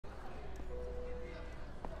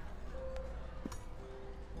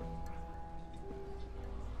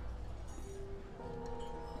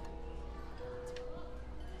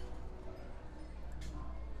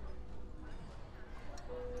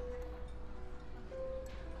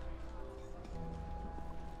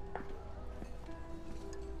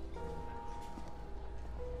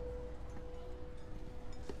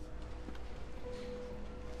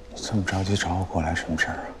这么着急找我过来，什么事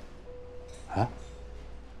儿啊？啊？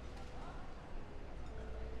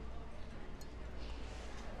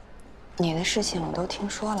你的事情我都听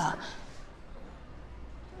说了，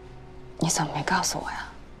你怎么没告诉我呀？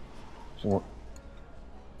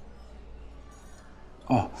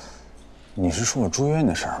哦，你是说我住院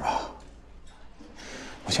的事儿吧？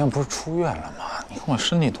我现在不是出院了吗？你看我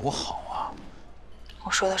身体多好啊！我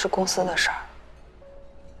说的是公司的事儿。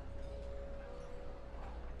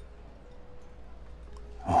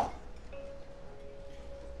哦，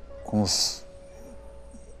公司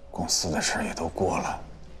的事儿也都过了。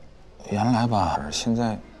原来吧，现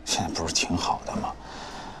在不是挺好的吗？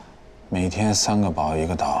每天3个宝1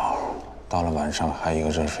个岛，到了晚上还1个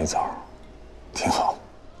热水澡，挺好。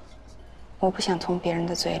我不想从别人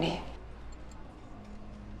的嘴里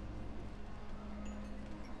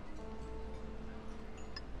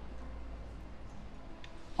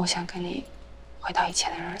我想跟你回到以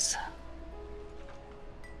前的日子。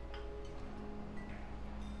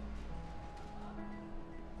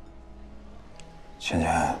芊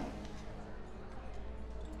芊，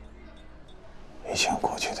以前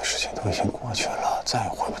过去的事情都已经过去了，再也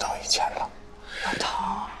回不到以前了。老头，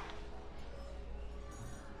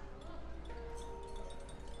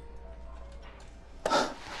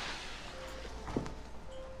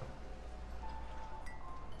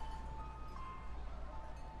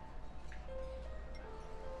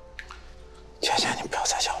芊芊，你不要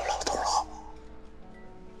再叫我老头了，好吗？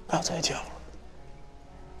不要再叫了。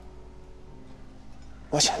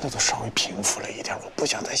我现在都稍微平复了一点，我不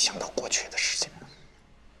想再想到过去的事情。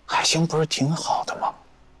海星不是挺好的吗？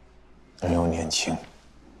人又年轻，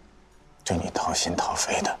对你掏心掏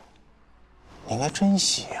肺的，你应该珍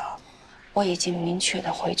惜呀。我已经明确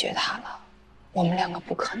的回绝他了，我们2个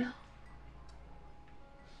不可能。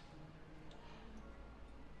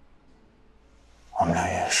我们俩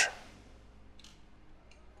也是。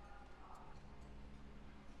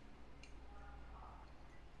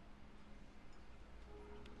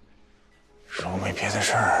如果没别的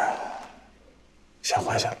事儿，先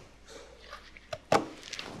回去了。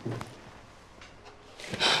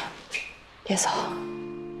别走，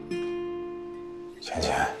芊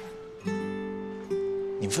芊，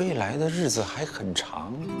你未来的日子还很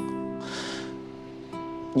长，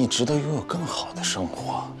你值得拥有更好的生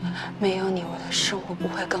活。没有你，我的生活不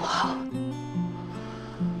会更好。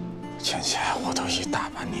芊芊，我都一大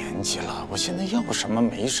把年纪了，我现在要什么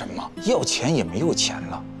没什么，要钱也没有钱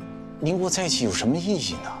了。你我在一起有什么意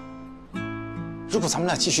义呢？如果咱们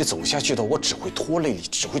俩继续走下去的话，我只会拖累你，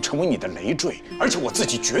只会成为你的累赘，而且我自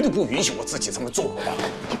己绝对不允许我自己这么做的。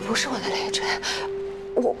你不是我的累赘，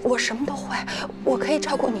我什么都会，我可以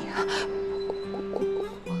照顾你啊。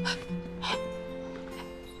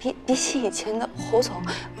比起以前的侯总，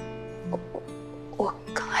我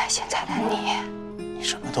更爱现在的你。你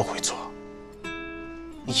什么都会做，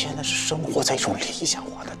你现在是生活在一种理想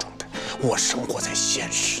化的状态，我生活在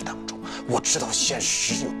现实当中，我知道现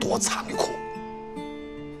实有多残酷。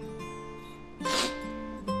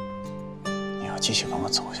你要继续跟我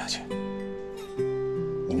走下去，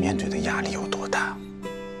你面对的压力有多大？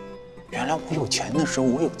原来我有钱的时候，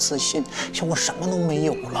我有自信，现在我什么都没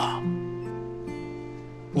有了。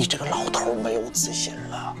你这个老头没有自信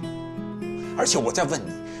了，而且我在问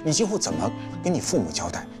你，你今后怎么跟你父母交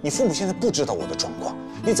代？你父母现在不知道我的状况，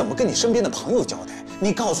你怎么跟你身边的朋友交代？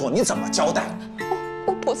你告诉我，你怎么交代？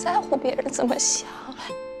我不在乎别人怎么想。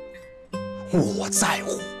我在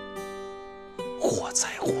乎，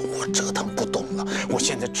我折腾不动了。我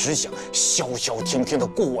现在只想消消停停的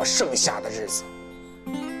过我剩下的日子。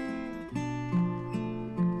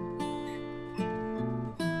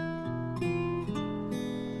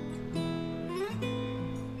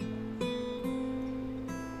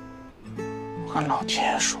我跟老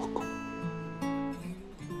天爷说过，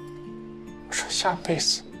我说下辈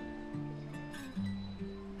子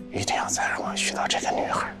一定要再让我遇到这个女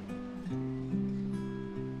孩。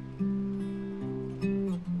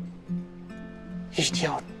一定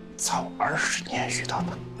要早20年遇到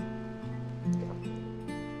她。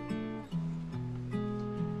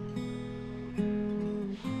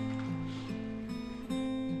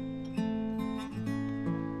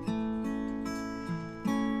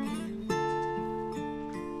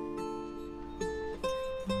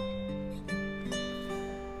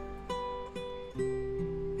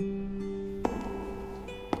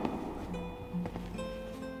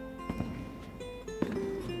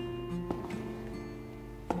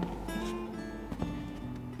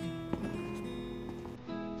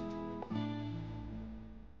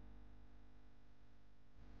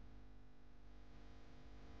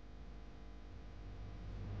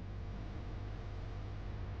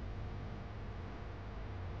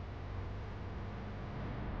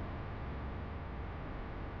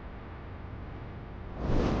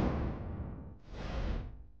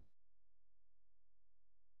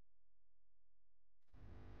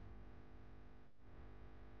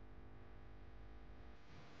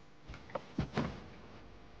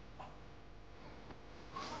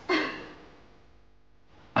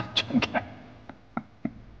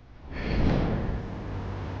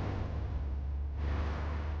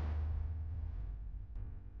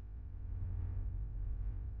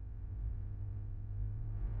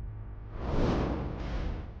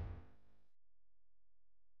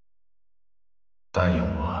答应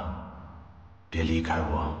我，别离开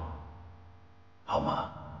我，好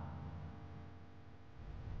吗？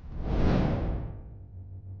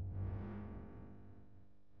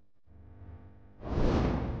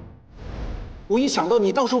我一想到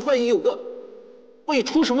你到时候万一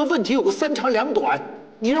出什么问题，有个3长2短，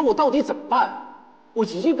你让我到底怎么办？我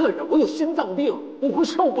一个人，我有心脏病，我会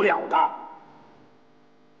受不了的。